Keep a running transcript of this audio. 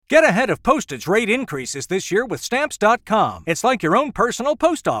Get ahead of postage rate increases this year with Stamps.com. It's like your own personal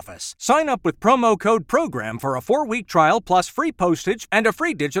post office. Sign up with promo code PROGRAM for a 4-week trial plus free postage and a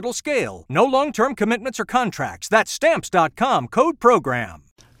free digital scale. No long-term commitments or contracts. That's Stamps.com, code PROGRAM.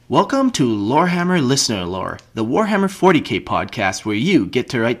 Welcome to Lorehammer Listener Lore, the Warhammer 40k podcast where you get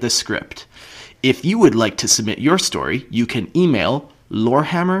to write the script. If you would like to submit your story, you can email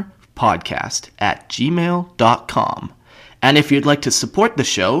lorehammerpodcast@gmail.com. And if you'd like to support the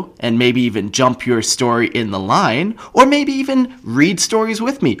show and maybe even jump your story in the line, or maybe even read stories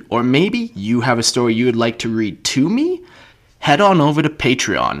with me, or maybe you have a story you would like to read to me, head on over to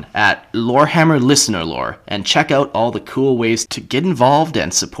Patreon at Lorehammer Listener Lore and check out all the cool ways to get involved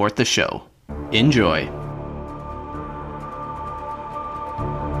and support the show. Enjoy.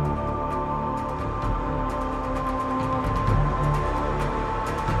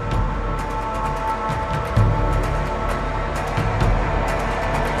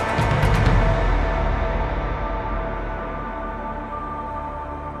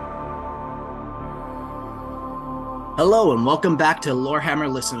 Hello and welcome back to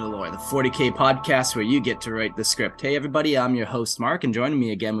Lorehammer Listener Lore, the 40k podcast where you get to write the script. Hey everybody, I'm your host Mark, and joining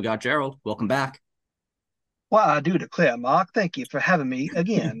me again we got Gerald. Welcome back. Well, I do declare, Mark, thank you for having me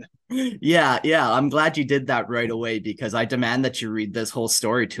again. Yeah, I'm glad you did that right away because I demand that you read this whole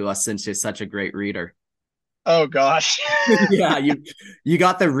story to us since you're such a great reader. Oh gosh. Yeah, you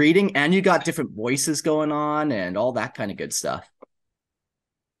got the reading and you got different voices going on and all that kind of good stuff.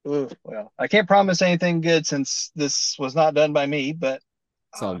 Ooh, well, I can't promise anything good since this was not done by me, but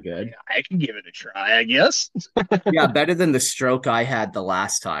it's all good. I can give it a try, I guess. Yeah, better than the stroke I had the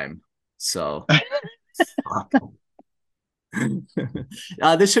last time. So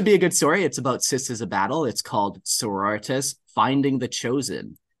this should be a good story. It's about Sisters of Battle. It's called Sororitas Finding the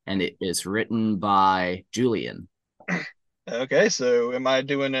Chosen, and it is written by Julian. Okay, so am I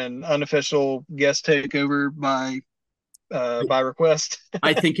doing an unofficial guest takeover by request?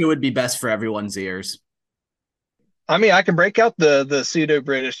 I think it would be best for everyone's ears. I mean, I can break out the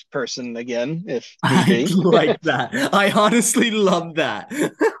pseudo-British person again if need be. I like that. I honestly love that.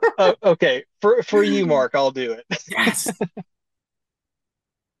 Okay, for you, Mark, I'll do it. Yes.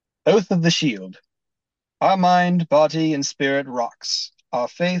 Oath of the Shield. Our mind, body, and spirit rocks. Our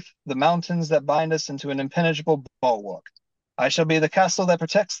faith, the mountains that bind us into an impenetrable bulwark. I shall be the castle that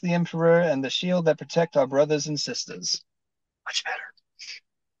protects the Emperor and the shield that protect our brothers and sisters. Much better.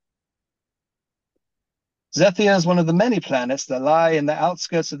 Zethia is one of the many planets that lie in the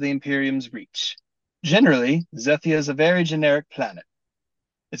outskirts of the Imperium's reach. Generally, Zethia is a very generic planet.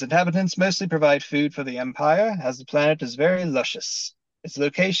 Its inhabitants mostly provide food for the Empire, as the planet is very luscious. Its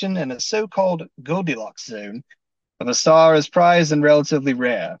location in a so-called Goldilocks zone of a star is prized and relatively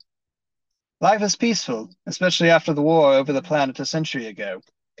rare. Life is peaceful, especially after the war over the planet a century ago.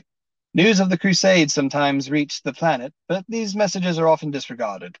 News of the Crusades sometimes reach the planet, but these messages are often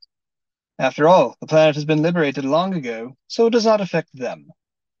disregarded. After all, the planet has been liberated long ago, so it does not affect them.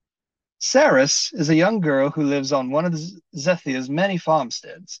 Saris is a young girl who lives on one of Zethia's many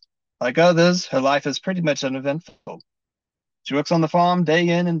farmsteads. Like others, her life is pretty much uneventful. She works on the farm day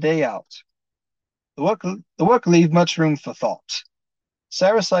in and day out. The work leaves much room for thought.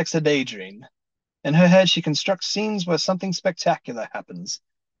 Saris likes to daydream. In her head, she constructs scenes where something spectacular happens.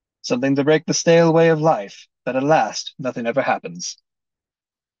 Something to break the stale way of life, but at last, nothing ever happens.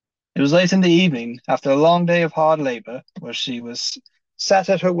 It was late in the evening, after a long day of hard labor, where she was sat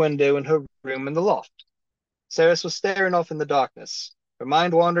at her window in her room in the loft. Saris was staring off in the darkness, her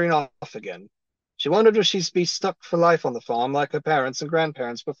mind wandering off again. She wondered if she'd be stuck for life on the farm like her parents and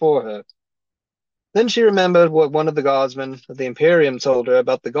grandparents before her. Then she remembered what one of the guardsmen of the Imperium told her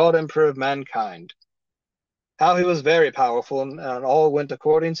about the God Emperor of mankind. How he was very powerful and all went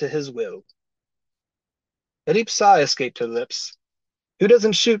according to his will. A deep sigh escaped her lips. Who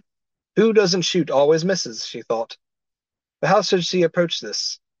doesn't shoot always misses, she thought. But how should she approach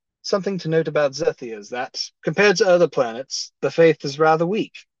this? Something to note about Zethia is that, compared to other planets, the faith is rather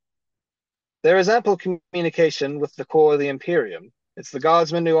weak. There is ample communication with the core of the Imperium. It's the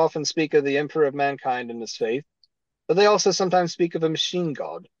guardsmen who often speak of the Emperor of mankind and his faith, but they also sometimes speak of a machine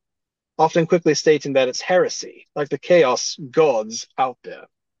god, often quickly stating that it's heresy, like the chaos gods out there.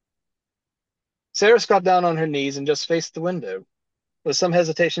 Saris got down on her knees and just faced the window. With some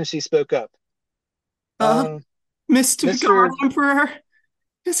hesitation, she spoke up. Mr. God Emperor,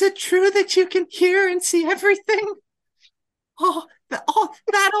 is it true that you can hear and see everything?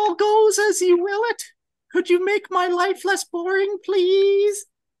 That all goes as you will it. Could you make my life less boring, please?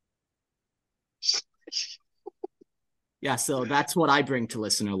 Yeah, so that's what I bring to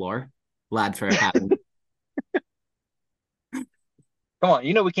listener lore. Glad for having. Come on,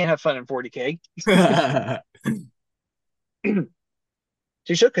 you know we can't have fun in 40K.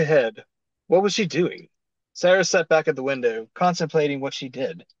 She shook her head. What was she doing? Sarah sat back at the window, contemplating what she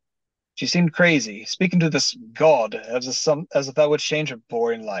did. She seemed crazy, speaking to this god as if that would change her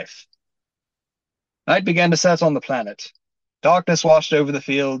boring life. Night began to set on the planet. Darkness washed over the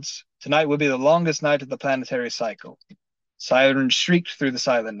fields. Tonight would be the longest night of the planetary cycle. Sirens shrieked through the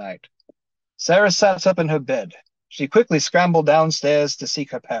silent night. Sarah sat up in her bed. She quickly scrambled downstairs to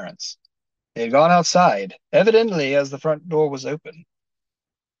seek her parents. They had gone outside, evidently as the front door was open.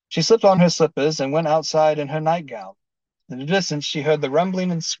 She slipped on her slippers and went outside in her nightgown. In the distance, she heard the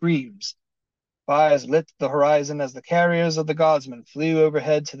rumbling and screams. Fires lit the horizon as the carriers of the guardsmen flew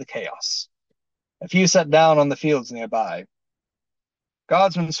overhead to the chaos. A few sat down on the fields nearby.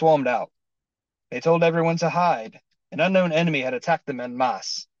 Guardsmen swarmed out. They told everyone to hide. An unknown enemy had attacked them en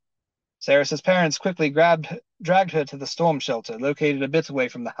masse. Saris's parents quickly dragged her to the storm shelter located a bit away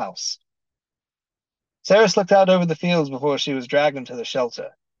from the house. Saris looked out over the fields before she was dragged into the shelter.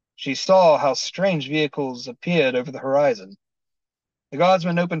 She saw how strange vehicles appeared over the horizon. The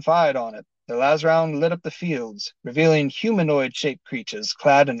guardsmen opened fire on it. The las round lit up the fields, revealing humanoid-shaped creatures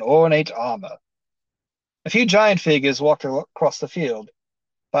clad in ornate armor. A few giant figures walked across the field,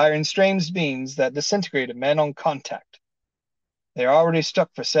 firing strange beams that disintegrated men on contact. They were already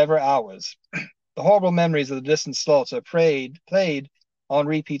stuck for several hours. The horrible memories of the distant slaughter played on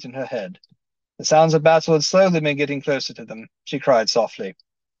repeat in her head. The sounds of battle had slowly been getting closer to them. She cried softly.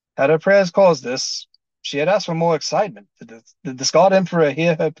 Had her prayers caused this? She had asked for more excitement. Did the God Emperor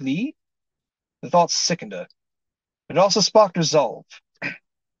hear her plea? The thought sickened her. It also sparked resolve.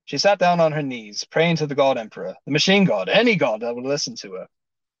 She sat down on her knees, praying to the God Emperor, the machine god, any god that would listen to her.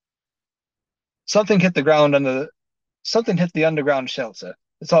 Something hit the underground shelter.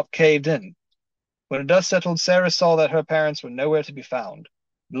 The top caved in. When the dust settled, Sarah saw that her parents were nowhere to be found.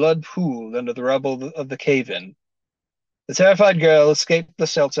 Blood pooled under the rubble of the cave-in. The terrified girl escaped the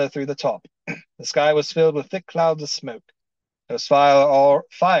shelter through the top. The sky was filled with thick clouds of smoke. There was fire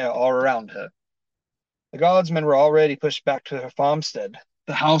all around her. The guardsmen were already pushed back to her farmstead.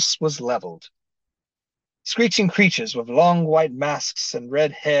 The house was leveled. Screeching creatures with long white masks and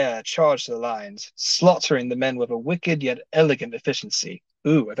red hair charged the lines, slaughtering the men with a wicked yet elegant efficiency.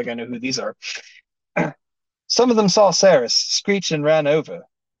 Ooh, I think I know who these are. Some of them saw Saris, screeched and ran over.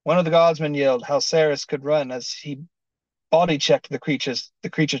 One of the guardsmen yelled how Saris could run as he body checked the creature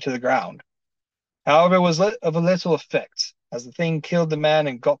to the ground. However, it was of a little effect, as the thing killed the man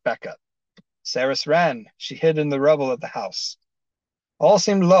and got back up. Saris ran. She hid in the rubble of the house. All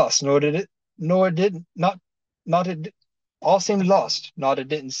seemed lost, all seemed lost, not it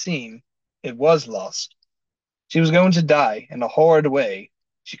didn't seem. It was lost. She was going to die in a horrid way.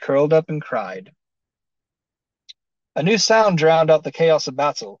 She curled up and cried. A new sound drowned out the chaos of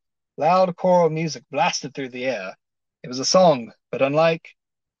battle. Loud choral music blasted through the air. It was a song, but unlike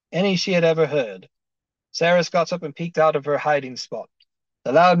any she had ever heard. Saris got up and peeked out of her hiding spot.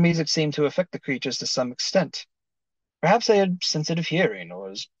 The loud music seemed to affect the creatures to some extent. Perhaps they had sensitive hearing,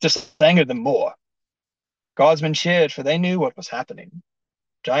 or just angered them more. Guardsmen cheered, for they knew what was happening.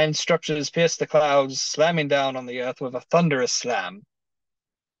 Giant structures pierced the clouds, slamming down on the earth with a thunderous slam.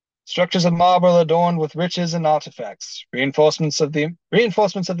 Structures of marble adorned with riches and artifacts. Reinforcements of the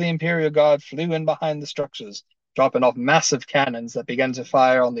Imperial Guard flew in behind the structures, dropping off massive cannons that began to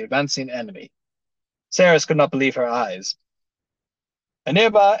fire on the advancing enemy. Saris could not believe her eyes. And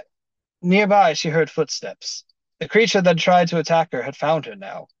nearby she heard footsteps. The creature that tried to attack her had found her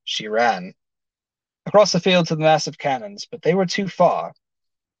now. She ran across the field to the massive cannons, but they were too far.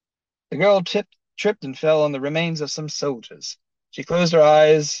 The girl tripped and fell on the remains of some soldiers. She closed her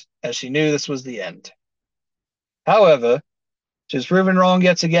eyes as she knew this was the end. However, she was proven wrong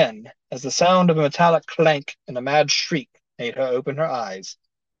yet again, as the sound of a metallic clank and a mad shriek made her open her eyes.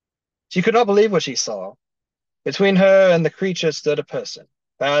 She could not believe what she saw. Between her and the creature stood a person,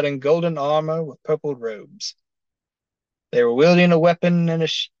 clad in golden armor with purple robes. They were wielding a weapon and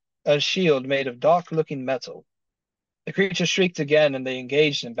a shield made of dark-looking metal. The creature shrieked again, and they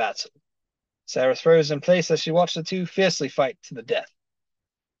engaged in battle. Sarah froze in place as she watched the two fiercely fight to the death.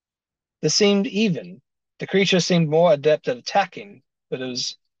 This seemed even. The creature seemed more adept at attacking, but it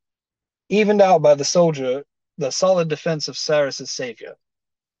was evened out by the solid defense of Saris's savior.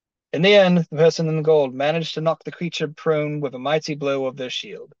 In the end, the person in the gold managed to knock the creature prone with a mighty blow of their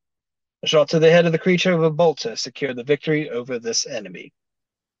shield. A shot to the head of the creature with a bolter secured the victory over this enemy.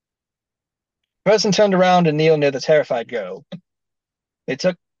 The person turned around and kneeled near the terrified girl. They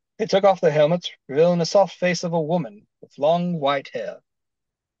took off their helmets, revealing the soft face of a woman with long white hair.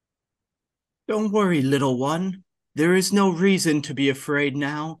 Don't worry, little one. There is no reason to be afraid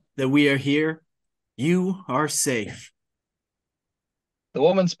now that we are here. You are safe. The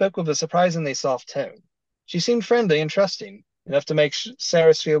woman spoke with a surprisingly soft tone. She seemed friendly and trusting, enough to make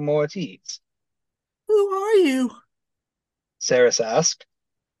Saris feel more at ease. Who are you? Saris asked.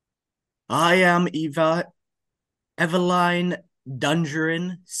 I am Eveline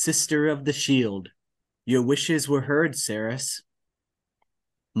Dungerin, sister of the shield. Your wishes were heard, Saris.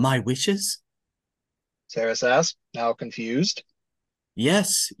 My wishes? Saris asked, now confused.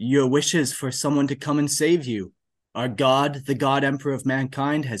 Yes, your wishes for someone to come and save you. Our God, the God Emperor of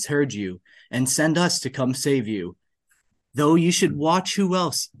mankind, has heard you and sent us to come save you. Though you should watch who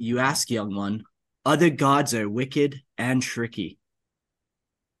else you ask, young one. Other gods are wicked and tricky.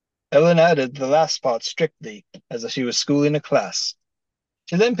 Ellen added the last part strictly, as if she was schooling a class.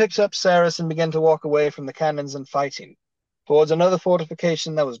 She then picked up Saris and began to walk away from the cannons and fighting, towards another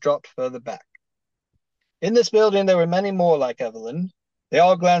fortification that was dropped further back. In this building there were many more like Evelyn. They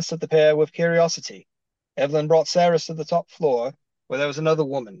all glanced at the pair with curiosity. Evelyn brought Saris to the top floor, where there was another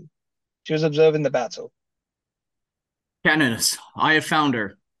woman. She was observing the battle. Canonus, I have found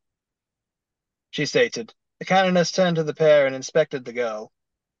her. She stated. The canoness turned to the pair and inspected the girl.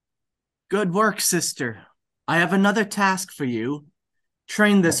 Good work, sister. I have another task for you.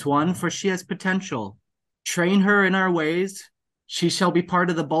 Train this one, for she has potential. Train her in our ways. She shall be part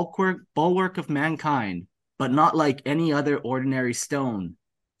of the bulwark of mankind, but not like any other ordinary stone.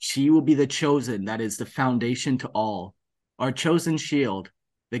 She will be the chosen that is the foundation to all. Our chosen shield.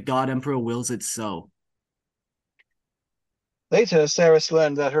 The God Emperor wills it so. Later, Saris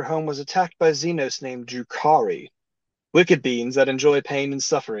learned that her home was attacked by Xenos named Drukhari, wicked beings that enjoy pain and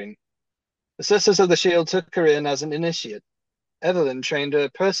suffering. The Sisters of the Shield took her in as an initiate. Evelyn trained her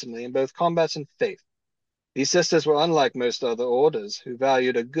personally in both combat and faith. These sisters were unlike most other orders, who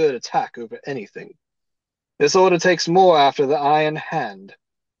valued a good attack over anything. This order takes more after the Iron Hand.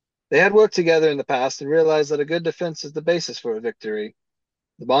 They had worked together in the past and realized that a good defense is the basis for a victory.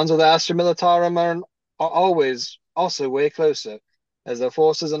 The bonds with Astra Militarum are always also way closer, as their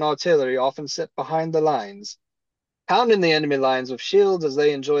forces and artillery often sit behind the lines, pounding the enemy lines with shields as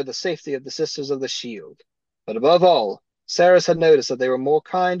they enjoy the safety of the Sisters of the Shield. But above all, Saris had noticed that they were more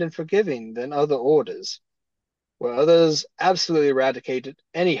kind and forgiving than other orders. Where others absolutely eradicated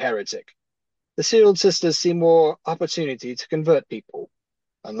any heretic, the Shield Sisters see more opportunity to convert people,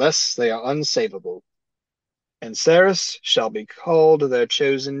 unless they are unsavable. And Saris shall be called their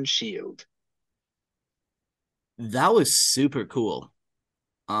chosen shield. That was super cool.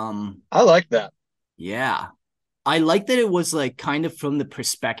 I like that. Yeah. I like that it was like kind of from the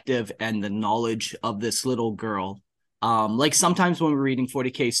perspective and the knowledge of this little girl. Like sometimes when we're reading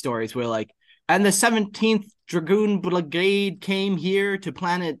 40K stories, we're like, and the 17th Dragoon Brigade came here to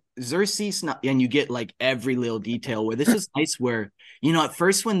planet Xerxes, and you get like every little detail. Where this is nice, where at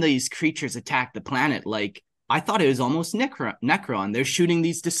first when these creatures attack the planet, like I thought it was almost Necron. They're shooting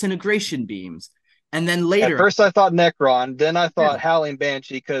these disintegration beams, and then later, At first I thought Necron, then I yeah, thought Howling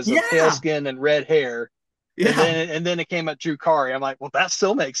Banshee because of pale yeah, skin and red hair, and yeah. then it came at Drukhari. I'm like, well, that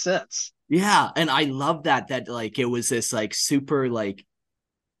still makes sense. Yeah, and I love that like it was this like super like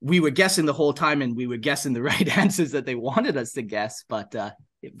we were guessing the whole time and we were guessing the right answers that they wanted us to guess, but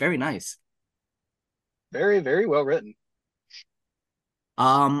very nice. Very, very well written.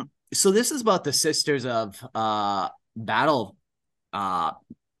 So this is about the Sisters of Battle. Uh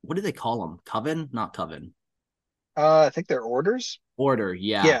what do they call them? Coven? Not Coven. I think they're orders. Order,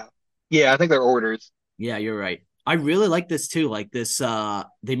 yeah. Yeah, yeah, I think they're orders. Yeah, you're right. I really like this too. Like this,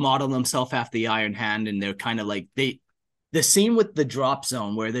 they model themselves after the Iron Hand, and they're kind of like the scene with the drop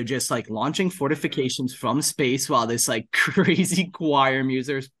zone where they're just like launching fortifications from space while this like crazy choir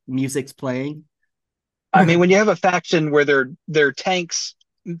music's playing. I mean, when you have a faction where their tank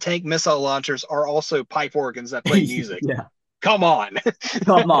missile launchers are also pipe organs that play music, Yeah, come on.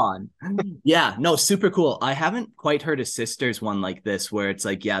 come on. Yeah, no, super cool. I haven't quite heard a Sisters one like this where it's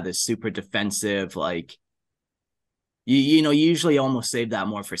like, yeah, this super defensive, like you usually almost save that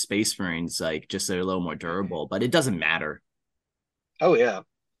more for Space Marines, like just they're a little more durable, but it doesn't matter. Oh yeah,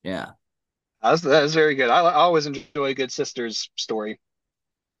 Yeah. that's very good. I always enjoy a good sisters story.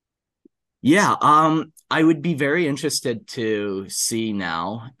 Yeah, I would be very interested to see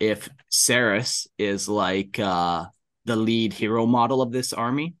now if Saris is like the lead hero model of this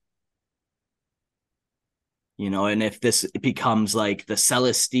army. And if this becomes like the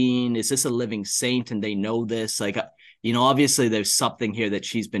Celestine, is this a living saint and they know this? Like, obviously there's something here that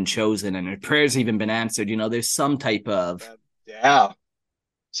she's been chosen and her prayers even been answered. There's some type of. Yeah.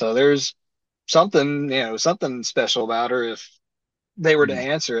 So there's something special about her if they were to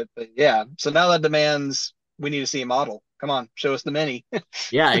answer it. But yeah, so now that demands we need to see a model. Come on, show us the mini.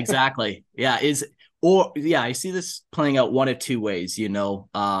 Yeah, exactly. Yeah, I see this playing out one of two ways,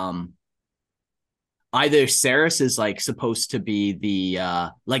 either Saris is like supposed to be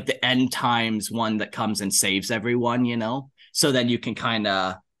the like the end times one that comes and saves everyone, so then you can kind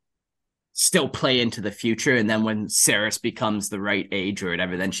of still play into the future, and then when Saris becomes the right age or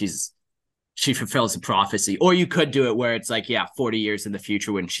whatever, then she fulfills the prophecy. Or you could do it where it's like, 40 years in the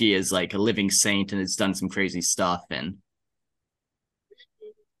future when she is like a living saint and has done some crazy stuff, and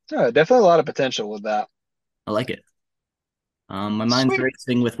Definitely a lot of potential with that. I like it. My mind's Sweet.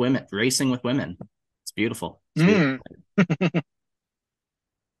 racing with women. It's beautiful. It's beautiful.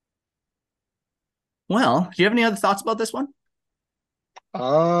 Well, do you have any other thoughts about this one?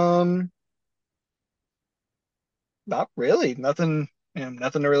 Not really. Nothing.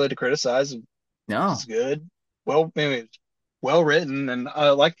 Nothing really to criticize. No. It's good. Well, maybe well written, and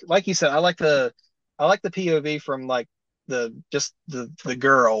like you said, I like the POV from like the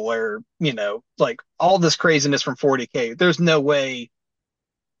girl, where like all this craziness from 40K. There's no way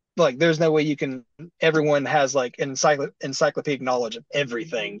you can. Everyone has like encyclopedic knowledge of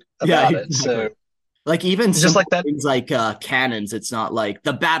everything about it. Exactly. So like even just like that, things like cannons. It's not like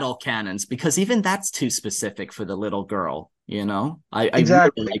the battle cannons, because even that's too specific for the little girl. I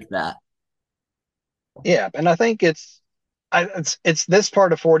exactly. really like that. Yeah, and I think it's this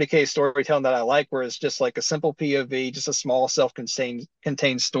part of 40K storytelling that I like, where it's just like a simple POV, just a small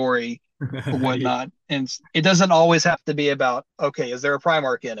contained story or whatnot. And it doesn't always have to be about, okay, is there a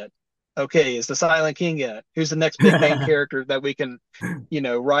Primarch in it? Okay, is the Silent King in it? Who's the next big name character that we can,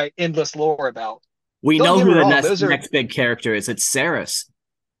 write endless lore about? We know who the next big character is. It's Saris.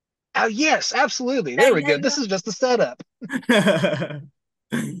 Oh, yes, absolutely. There we go. This is just a setup.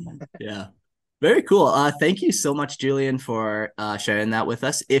 Yeah. Very cool. Thank you so much, Julian, for sharing that with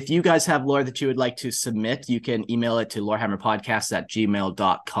us. If you guys have lore that you would like to submit, you can email it to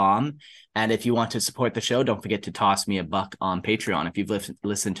lorehammerpodcast@gmail.com. And if you want to support the show, don't forget to toss me $1 on Patreon. If you've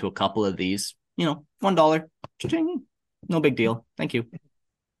listened to a couple of these, $1. Cha-ching. No big deal. Thank you.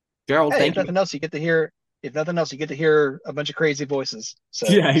 Gerald, thank you. If nothing else, you get to hear a bunch of crazy voices. So.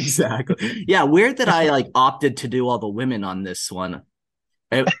 Yeah, exactly. Yeah, weird that I opted to do all the women on this one.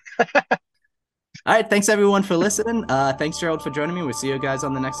 All right, thanks everyone for listening. Thanks, Gerald, for joining me. We'll see you guys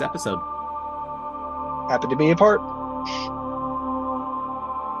on the next episode. Happy to be a part.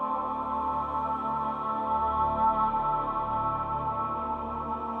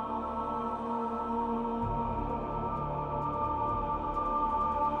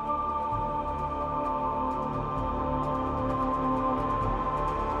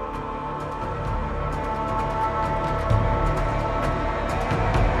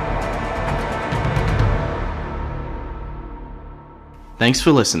 Thanks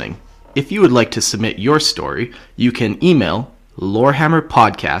for listening. If you would like to submit your story, you can email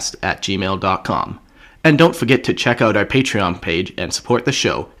lorehammerpodcast@gmail.com. And don't forget to check out our Patreon page and support the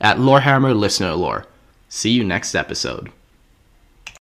show at Lorehammer Listener Lore. See you next episode.